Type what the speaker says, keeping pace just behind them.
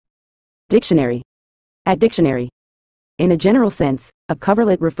Dictionary. At dictionary. In a general sense, a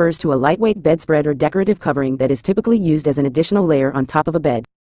coverlet refers to a lightweight bedspread or decorative covering that is typically used as an additional layer on top of a bed.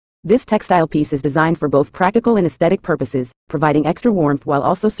 This textile piece is designed for both practical and aesthetic purposes, providing extra warmth while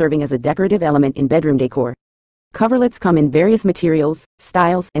also serving as a decorative element in bedroom decor. Coverlets come in various materials,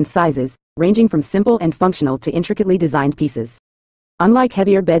 styles, and sizes, ranging from simple and functional to intricately designed pieces. Unlike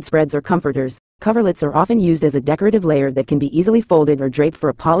heavier bedspreads or comforters, coverlets are often used as a decorative layer that can be easily folded or draped for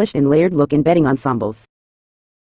a polished and layered look in bedding ensembles.